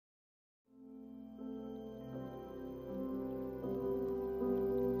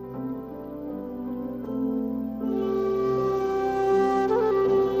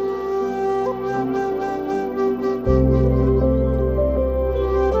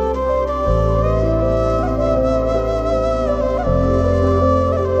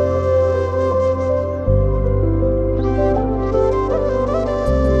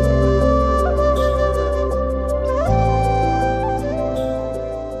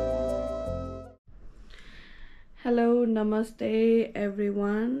Hello, namaste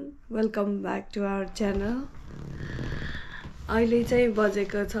everyone. Welcome back to our channel. अहिले चाहिँ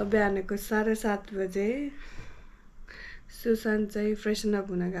बजेको छ बिहानको 7:30 बजे. सुशान्त चाहिँ फ्रेसन अप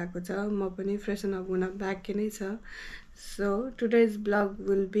हुन गएको छ. म पनि फ्रेसन अप हुन बाँकी नै छ. So today's vlog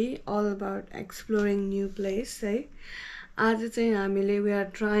will be all about exploring new place. है आज चाहिँ हामीले we are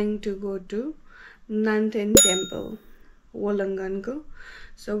trying to go to NAN temple, Wollongong को.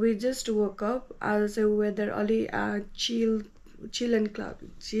 So we just woke up. आज चाहिँ weather अलि chill and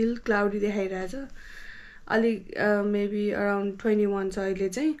cloudy देखाइरहेछ. अलि maybe around 21 छ अहिले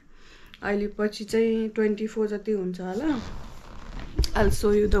चाहिँ. अहिले पछि चाहिँ 24 जति हुन्छ होला. I'll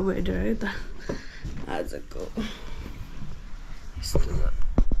show you the weather है त आजको.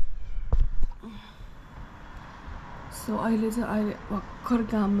 So अहिले चाहिँ भर्खर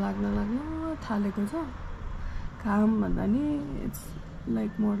घाम लाग्न थालेको छ. घाम भन्दा नि it's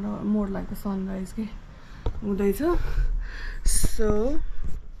like more like a sunrise के हुँदैछ. So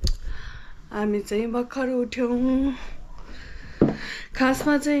हामी चाहिँ भर्खर उठ्यौं.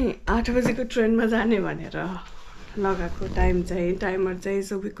 खासमा चाहिँ 8 बजेको ट्रेनमा जाने भनेर लगाएको टाइमर चाहिँ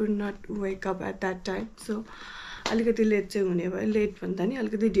so we could not wake up at that time. So अलिकति लेट चाहिँ हुने भयो. लेट भन्दा नि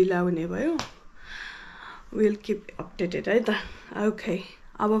अलिकति ढिला हुने भयो. We'll keep updated है त. Okay,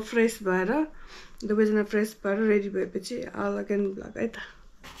 अब फ्रेश भएर दुवैजना फ्रेश भएर रेडी भएपछि I'll again vlog है त.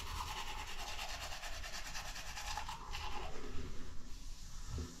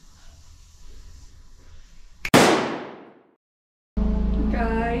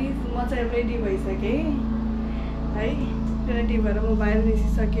 Guys, म चाहिँ रेडी भइसके है. रेडी भएर म बाहिर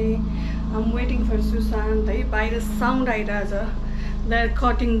निस्किसके. I'm waiting for सुशान्त है. बाहिर साउन्ड आइरहेछ. They're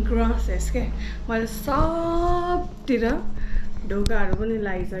cutting grasses के. मैले सबतिर ढोकाहरू पनि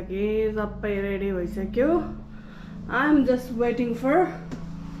लगाइसके. सबै रेडी भइसक्यो. I'm just waiting for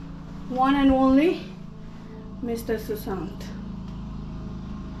one and only Mr. Sushant.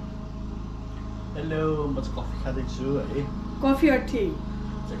 Hello, म चाहिँ कफी खाँदैछु है. Coffee or tea?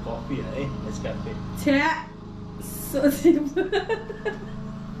 It's a coffee है. Nescafe. Chat. So simple.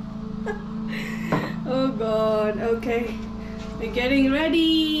 Oh God. Okay. We're getting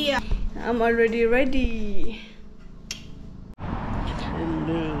ready. I'm already ready.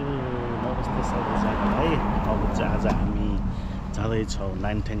 Hello, नमस्ते सबैजनालाई. अब चाहिँ आज हामी जाँदैछौँ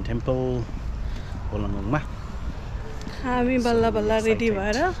NAN टेम्पल वोलङ्गङमा. हामी बल्ल बल्ल रेडी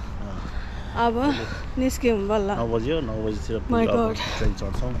भएर अब निस्क्यौँ बल्ल. 9 बज्यो. 9 बजीतिर My God. ट्रेन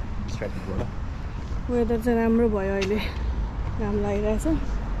चढ्छौँ ट्राफिकबाट. वेदर चाहिँ राम्रो भयो अहिले. घाम लागिरहेछ.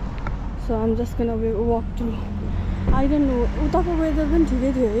 So I'm just gonna walk to. I don't know. उताको वेदर पनि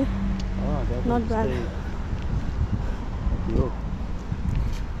ठिकै थियो है. Not bad.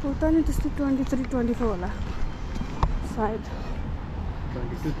 उता नि त्यस्तै 23-24 होला सायद.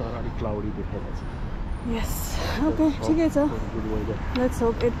 22 तर अलिक क्लाउडी देखाइरहेछ. Yes. Okay, ठिकै छ. Let's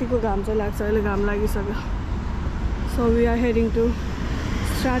hope यतिको घाम चाहिँ लाग्छ. अहिले घाम लागिसक्यो. So we are heading to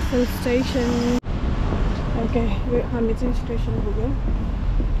Stratford station. Okay, हामी चाहिँ स्टेसन पुग्यौँ.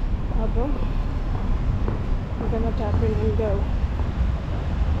 अब we're gonna tap in and go.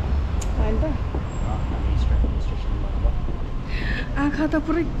 होइन त? आँखा त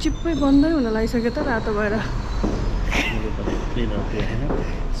पुरै चिप्पै बन्दै हुन लागिसक्यो त रातो भएर.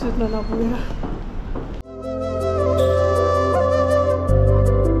 सुत्न नपुगेर.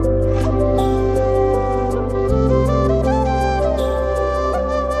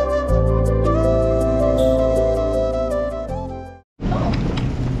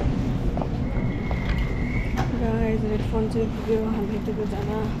 Guys, हेडफोन चाहिँ पुग्यो हामी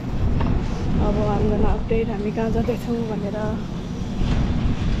दुवैजना. अब हामीलाई अपडेट हामी कहाँ जाँदैछौँ भनेर.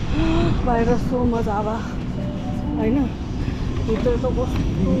 बाहिर सो मजा आवा होइन. भित्र त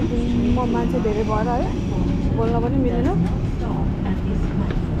कस्तो मान्छे धेरै भएर है बोल्न पनि मिलेन.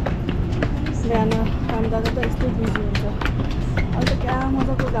 बिहान काम जाँदा त यस्तै बिजी हुन्छ. अहिले त क्या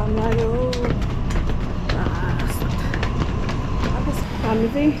मजाको घाम लाग्यो. हामी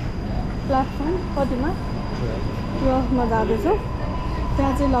चाहिँ प्लेटफर्म कतिमा 12 मा जाँदैछौँ.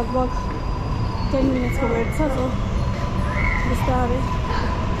 त्यहाँ चाहिँ लगभग 10 मिनट्सको वेट छ. सो बिस्तारै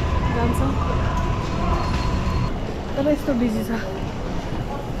जान्छ. तर यस्तो बिजी छ.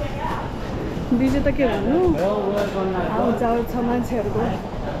 बिजी त के भन्नु. आउँछ मान्छेहरूको.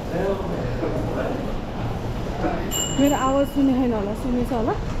 मेरो आवाज सुने छैन होला. सुनेछ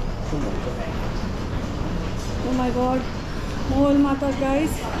होला. Oh my God. मोबाइलमा त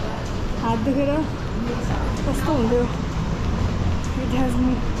गाइस हात दुखेर कस्तो हुन्थ्यो. It has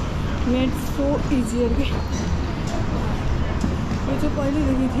made so easier के. यो चाहिँ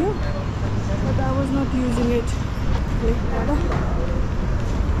पहिल्यैदेखि थियो but I was not using it.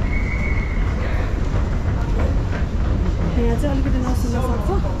 चाहिँ अलिकति नसुन्न सक्छ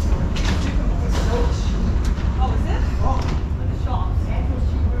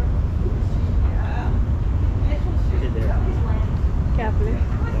क्यापले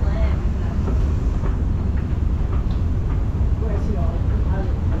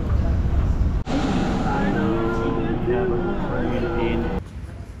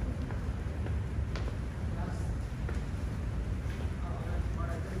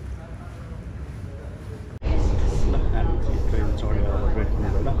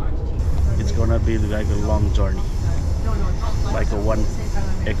It's gonna be like a long journey, like a 1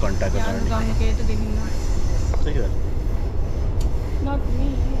 घण्टा को journey. Not me,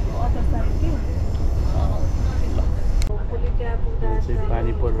 other side too. चाहिँ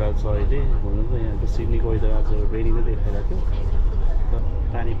पानी परिरहेको छ अहिले हुनु त यहाँको सिडनीको वेदर आज रेनी नै देखाइरहेको थियो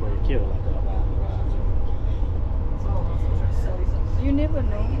पानी पऱ्यो के होला त अब You never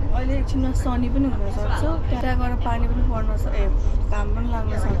know. अहिले एकछिनमा सनी पनि हुनसक्छ त्यहाँ गएर पानी पनि पर्न घाम पनि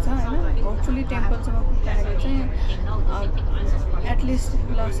लाग्न सक्छ होइन होपफुली टेम्पलसम्म पुग्दाखेरि चाहिँ एटलिस्ट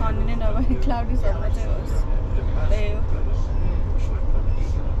ल सनी नै नभए क्लाउडीसम्म चाहिँ होस् त्यही हो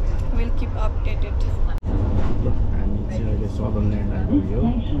विल किप अपडेटेड हामी चाहिँ अहिले सदर्न ल्यान्ड आइपुग्यो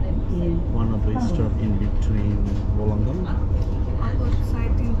one of the stop in between वोलङ्गङ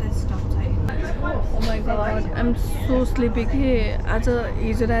Oh my god, I'm so sleepy कि आज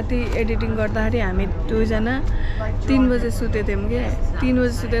हिजो राति एडिटिङ गर्दाखेरि हामी दुईजना 3 बजे सुतेको थियौँ कि 3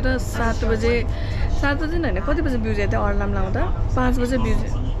 बजे सुतेर 7 बजे होइन कति बजे बिउजेको थियो अलार्म लाउँदा 5 बजे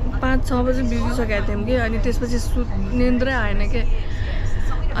 5-6 बजे बिउजिसकेका थियौँ कि अनि त्यसपछि निन्द्रै आएन कि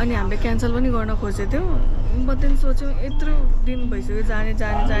अनि हामीले क्यान्सल पनि गर्न खोजेको थियौँ बदेन सोच्यौँ यत्रो दिन भइसक्यो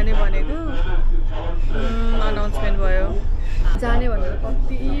जाने भनेको अनाउन्समेन्ट भयो जाने भनेर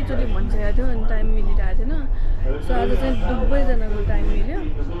कतिचोटि भनिसकेको थियो अनि टाइम मिलिरहेको थिएन सो आज चाहिँ दुवैजनाको टाइम मिल्यो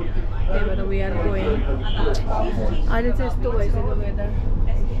त्यही भएर वी आर गोइङ अहिले चाहिँ यस्तो भइसक्यो वेदर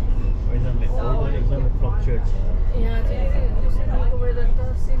यहाँ चाहिँ सिडनीको वेदर त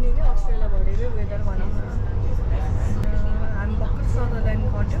सिडनीकै अस्ट्रेलिया भरिकै वेदर भनौँ न हामी भर्खर सदरल्यान्ड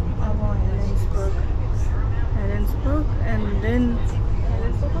गर्थ्यौँ अब हेलेन्सबर्ग एन्ड देन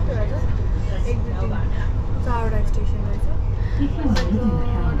हेलेन्सबर्ग कति रहेछ 1-2-3 4वटा स्टेसन रहेछ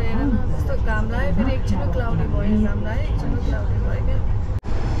त्यस्तो घाम लाग्यो फेरि एकछिनमा क्लाउडी भयो घाम लाग्यो एकछिनमा क्लाउडी भयो क्या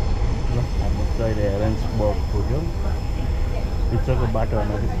हामी चाहिँ अहिले हेलेन्सबर्ग पुग्यौँ भित्रको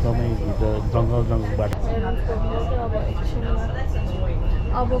बाटोहरूमा एकदमै भित्र जङ्गल बाटो अब एकछिनमा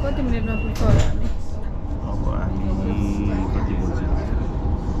अब कति मिनटमा पुग्छ होला हामी अब हामी कति बज्यो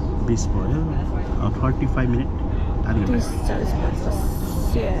 20 भयो 35 मिनट आधी घन्टा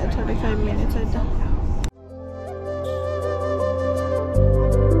 35 मिनट्स है त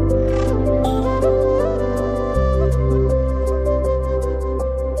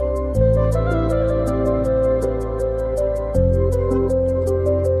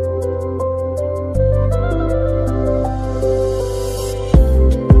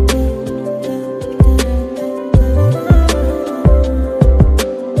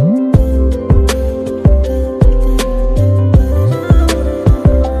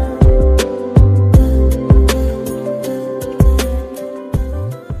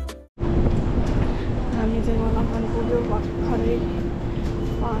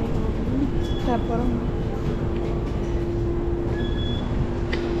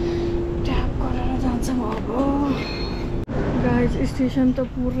स्टेशन त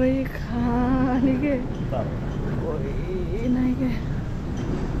पुरै खाली के कोही नै के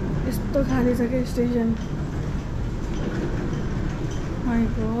यस्तो खाली छ क्या स्टेसन माइ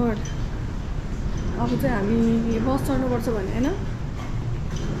गॉड अब चाहिँ हामी बस चढ्नुपर्छ भने होइन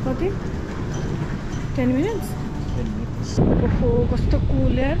कति 10 मिनट्स ओहो कस्तो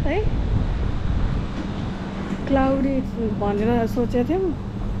कुल यार है क्लाउडी भनेर सोचेको थियौँ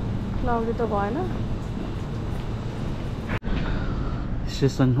क्लाउडी त भएन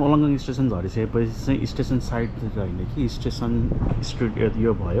स्टेसन वोलङ्गङ स्टेसन झरिसकेपछि चाहिँ स्टेसन साइडतिर होइन कि स्टेसन स्ट्रिट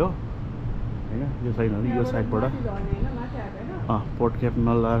यो भयो होइन यो साइड होइन यो साइडबाट पोर्ट क्याप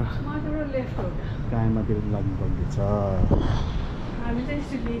नल्ला कायमातिर लाग्नुपर्नेछ हामी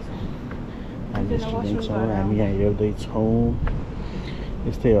स्टुडेन्ट छौँ हामी यहाँ हेर्दैछौँ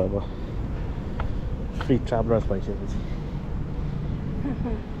यस्तै हो अब फ्री ट्राभलर्स भइसकेपछि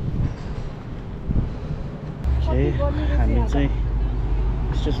हामी चाहिँ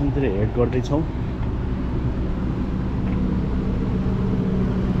स्टेसनतिर हेड गर्दैछौँ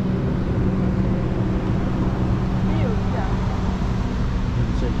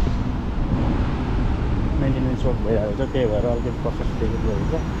मेन्टेनेन्स वर्क भइरहेको छ त्यही भएर अलिकति प्रोसेस दिएको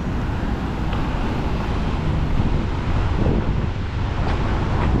रहेछ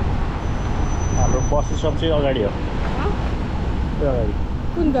हाम्रो बस स्टप चाहिँ अगाडि हो अगाडि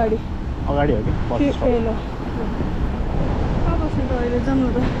कुन गाडी अगाडि हो कि बस स्टप ल कहाँ बस्नु त अहिले जाउँ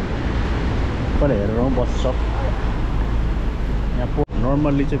न त पहिला हेरेर बस स्टप यहाँ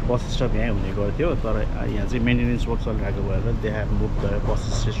नर्मल्ली चाहिँ बस स्टप यहीँ हुने गर्थ्यो तर यहाँ चाहिँ मेन्टेनेन्स वर्क चलिरहेको भएर they have move the bus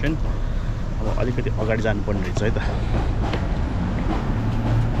station अब अलिकति अगाडि जानुपर्ने रहेछ है त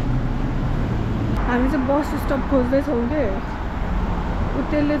हामी चाहिँ बस स्टप खोज्दैछौँ कि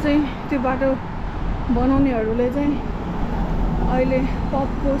त्यसले चाहिँ त्यो बाटो बनाउनेहरूले चाहिँ अहिले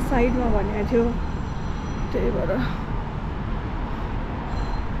पपको साइडमा भनेको थियो त्यही भएर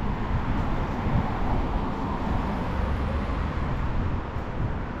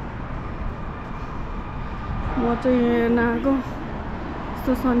म चाहिँ यहाँ नआएको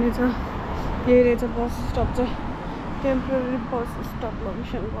यस्तो सन्नी छ यही रहेछ बस स्टप चाहिँ टेम्पोरेरी बस स्टप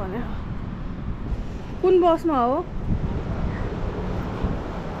लोकेसन भन्यो कुन बसमा हो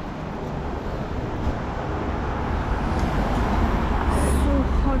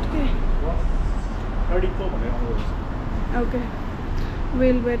okay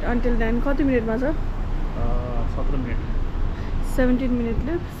will weight until then कति मिनटमा छ 17 मिनट 17 मिनट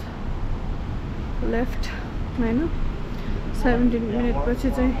लेफ्ट होइन 17 मिनट पछि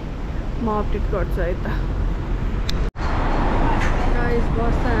चाहिँ म अपडेट गर्छु है त गाइस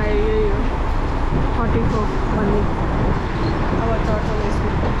बस त आयो यही हो 44 भन्ने अब चढ्छ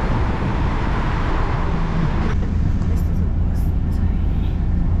यसमा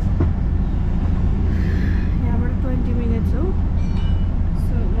यहाँबाट 20 मिनट्स हो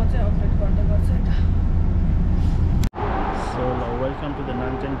सो म चाहिँ अपडेट गर्दै गर्छु है त so welcome to the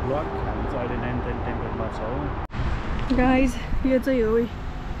नानटेन block हामी चाहिँ अहिले नानटेन टेम्पलमा छौँ गाइज यो चाहिँ हो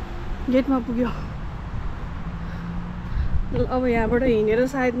गेटमा पुग्यो अब यहाँबाट हिँडेर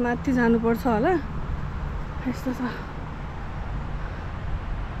सायद माथि जानुपर्छ होला यस्तो छ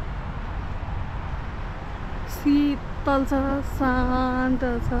शीतल छ शान्त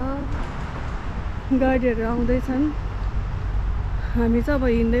छ गाडीहरू आउँदैछन् हामी चाहिँ अब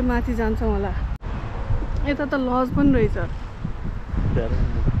हिँड्दै माथि जान्छौँ होला यता त लज पनि रहेछ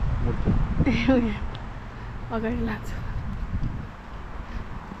अगाडि लान्छ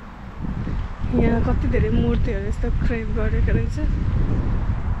यहाँ कति धेरै मूर्तिहरू यस्तो क्रेप गरेको रहेछ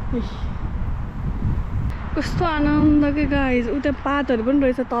कस्तो आनन्द के गाइज उता पातहरू पनि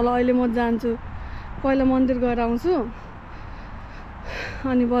रहेछ तल अहिले म जान्छु पहिला मन्दिर गएर आउँछु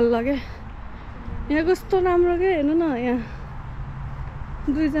अनि बल्ल के यहाँ कस्तो राम्रो के हेर्नु न यहाँ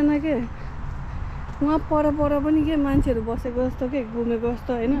दुईजना के वहाँ पर पनि के मान्छेहरू बसेको जस्तो के घुमेको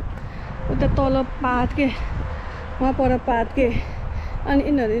जस्तो होइन उता तल पात के वहाँ पर पात के अनि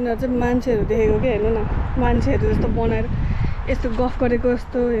यिनीहरू चाहिँ मान्छेहरू देखेको के हेर्नु न मान्छेहरू जस्तो बनाएर यस्तो गफ गरेको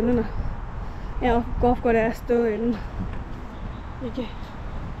जस्तो हेर्नु न यहाँ गफ गरे जस्तो हेर्नु न के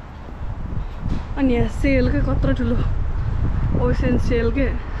अनि यहाँ सेल के कत्रो ठुलो ओसन सेल के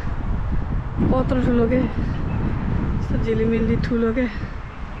कत्रो ठुलो के यस्तो झिलिमिली ठुलो के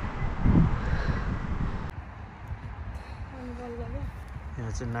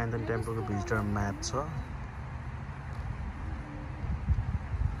यहाँ चाहिँ नानटेन टेम्पलको भिजिटर म्याप छ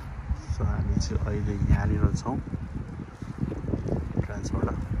सो हामी चाहिँ अहिले यहाँनिर छौँ ट्रान्सबाट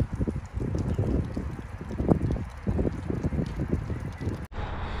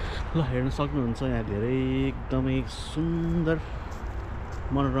ल हेर्न सक्नुहुन्छ यहाँ धेरै एकदमै सुन्दर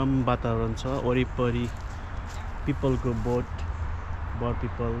मनोरम वातावरण छ वरिपरि पिपलको बोट बर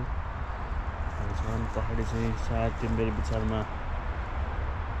पिपल छन् पहाडी चाहिँ सायद टिम्बेरी विचारमा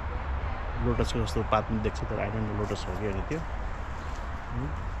लोटसको जस्तो पातमा देख्छ तर आइडन्ट लोटस हो कि होइन त्यो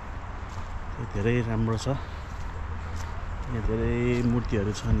धेरै राम्रो छ यहाँ धेरै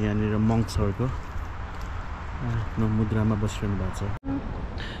मूर्तिहरू छन् यहाँनिर मङ्क्सहरूको आफ्नो मुद्रामा बसिरहनु भएको छ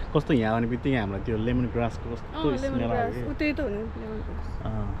कस्तो यहाँ आउने बित्तिकै हामीलाई त्यो लेमन ग्रासको कस्तो स्मेल आयो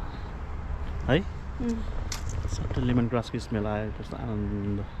है सट्ट लेमन ग्रासको स्मेल आयो कस्तो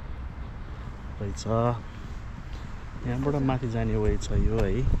आनन्द रहेछ यहाँबाट माथि जाने वे छ यो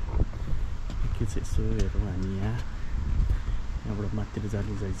है के चाहिँ यसो हेरौँ हामी यहाँबाट माथितिर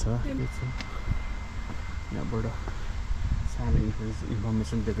जाने जाइ छ यहाँबाट सानो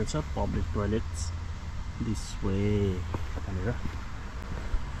इन्फर्मेसन दिएको छ पब्लिक टोइलेट्स दिस वे भनेर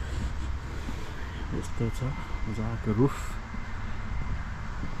यस्तो छ मजाको रुफ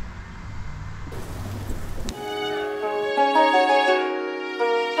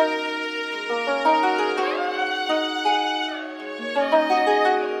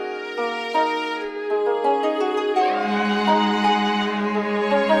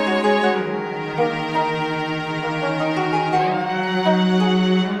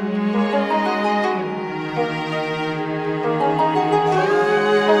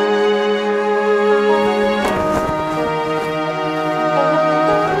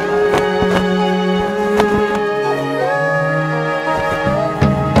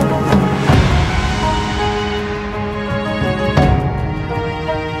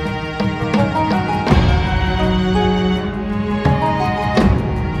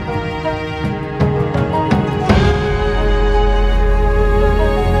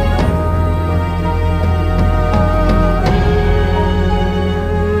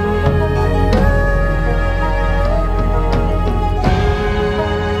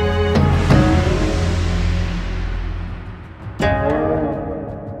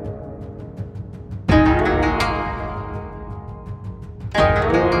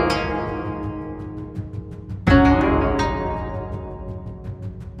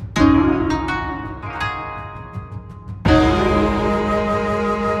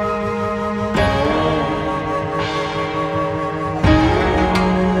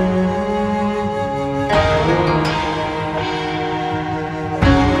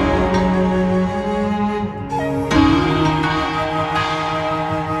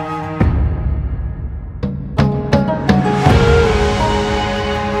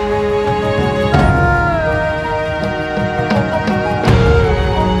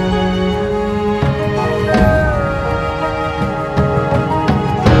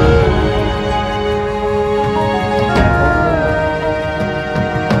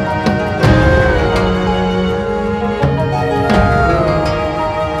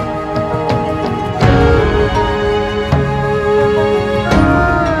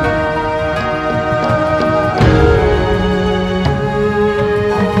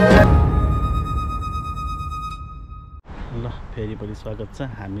पनि स्वागत छ।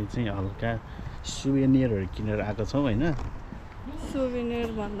 हामी चाहिँ हल्का सुवेनियरहरू किनेर आएको छौँ हैन। सुवेनियर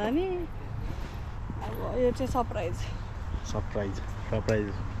भन्दा नि अब यो चाहिँ सरप्राइज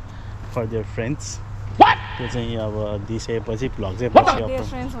फर देयर फ्रेन्ड्स। त्यो चाहिँ अब दिइसकेपछि भ्लग चाहिँ पछि देयर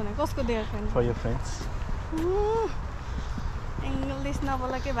फ्रेन्ड्स भने कसको there friends? For your friends. English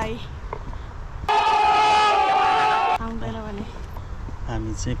नबोल के भाइ आउँदैन भने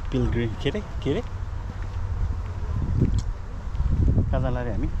हामी चाहिँ पिलग्रिम के रे कहाँ जाँला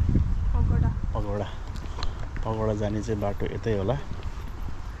रे हामी? पगोडा जाने चाहिँ बाटो यतै होला।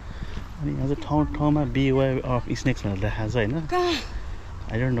 अनि यहाँ चाहिँ ठाउँमा बिवे अफ स्नेक्स भनेर लेखाएको छ हैन।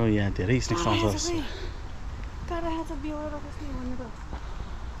 आई डोन्ट नो यहाँ धेरै स्नेक्स आउँछ जस्तो। थाहा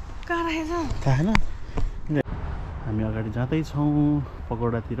छैन। हामी अगाडि जाँदैछौँ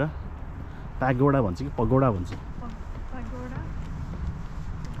पगोडातिर। पागोडा भन्छ कि पगोडा भन्छ?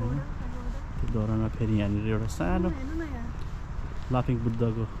 त्यो दौरानमा फेरि यहाँनिर एउटा सानो लाफिङ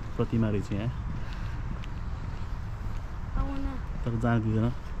बुद्धको प्रतिमा रहेछ यहाँ, तर जान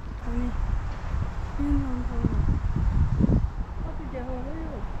दिँदैन।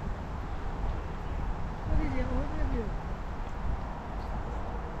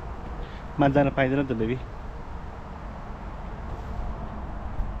 माथि जान पाइँदैन त बेबी।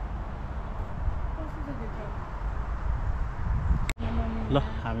 ल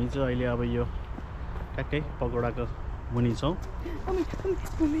हामी चाहिँ अहिले अब यो ट्याक्कै पगोडाको मुनि छौँ।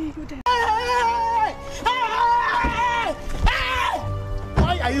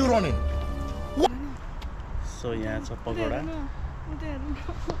 सो यहाँ छ पगोडा।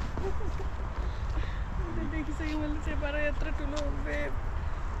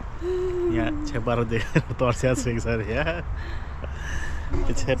 यहाँ छेपारो देखेर तर्स्या छ सर यहाँ।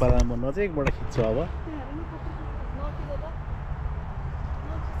 त्यो छेपारा म नजिकबाट खिच्छु अब।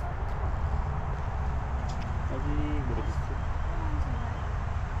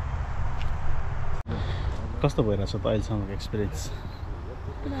 कस्तो भइरहेछ त अहिलेसम्मको एक्सपिरियन्स?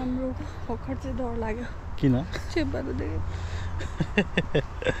 राम्रो, भर्खर चाहिँ डर लाग्यो। किन? छेपारो देखेँ।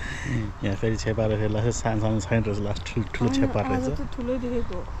 यहाँ फेरि छेपारो फेरि लाग्छ, सानो छैन रहेछ, लास्ट ठुलो छेपारो रहेछ। ठुलै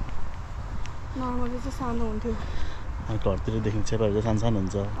देखेको, नर्मली चाहिँ सानो हुन्थ्यो। घरतिर देख्ने छेपारो चाहिँ सानो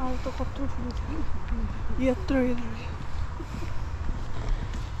हुन्छ। अहिले त कत्रो ठुलो थियो, यत्रो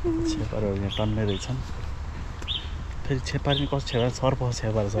छेपारोहरू यहाँ टन्नै रहेछन्। फेरि छेपारी कस्तो छेपारो सर्प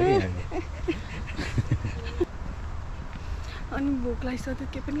छेपारो छ कि यहाँ। अनि भोक लागिसक्यो,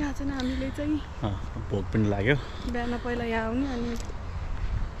 के पनि खाएको छैन हामीले चाहिँ। भोक पनि लाग्यो। बिहान पहिला यहाँ आउने अनि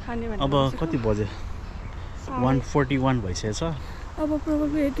खाने भने। अब कति बज्यो? 1:41 भइसकेछ। अब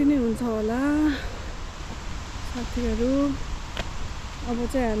प्रोबब्ली यति नै हुन्छ होला साथीहरू। अब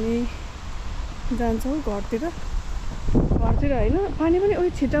चाहिँ हामी जान्छौँ घरतिर होइन। पानी पनि उयो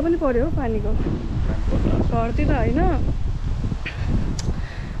छिटा पनि पर्यो हो पानीको घरतिर होइन।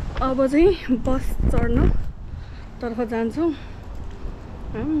 अब चाहिँ बस चढ्न तर्फ जान्छौँ।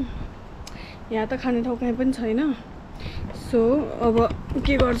 यहाँ त खाने ठाउँ कहीँ पनि छैन। सो अब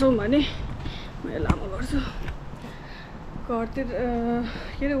के गर्छौँ भने मैले लामो गर्छु घरतिर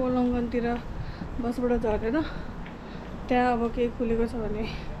के अरे वलङ्गनतिर बसबाट झरेर त्यहाँ अब केही खुलेको छ भने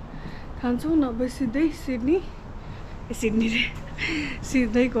खान्छौँ, नभए सिधै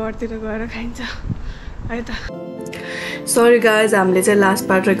सिधै घरतिर गएर खाइन्छ है त। सरी गाइज, हामीले चाहिँ लास्ट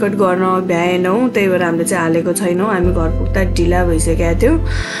पार्ट रेकर्ड गर्न भ्याएनौँ, त्यही भएर हामीले चाहिँ हालेको छैनौँ। हामी घर पुग्दा ढिला भइसकेको थियो।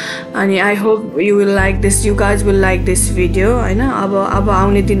 अनि I hope you will like this, you guys will like this video होइन। अब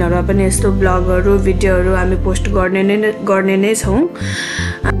आउने दिनहरूमा पनि यस्तो ब्लगहरू भिडियोहरू हामी पोस्ट गर्ने नै छौँ।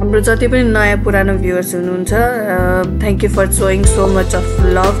 हाम्रो जति पनि नयाँ पुरानो भ्युअर्स हुनुहुन्छ, thank you for showing so much of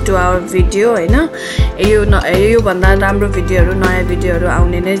love to our video होइन। योभन्दा राम्रो भिडियोहरू, नयाँ भिडियोहरू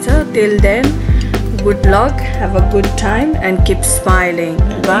आउने नै छ। Till then, good luck, have a good time and keep smiling.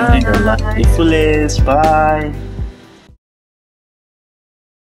 Bye. Bye.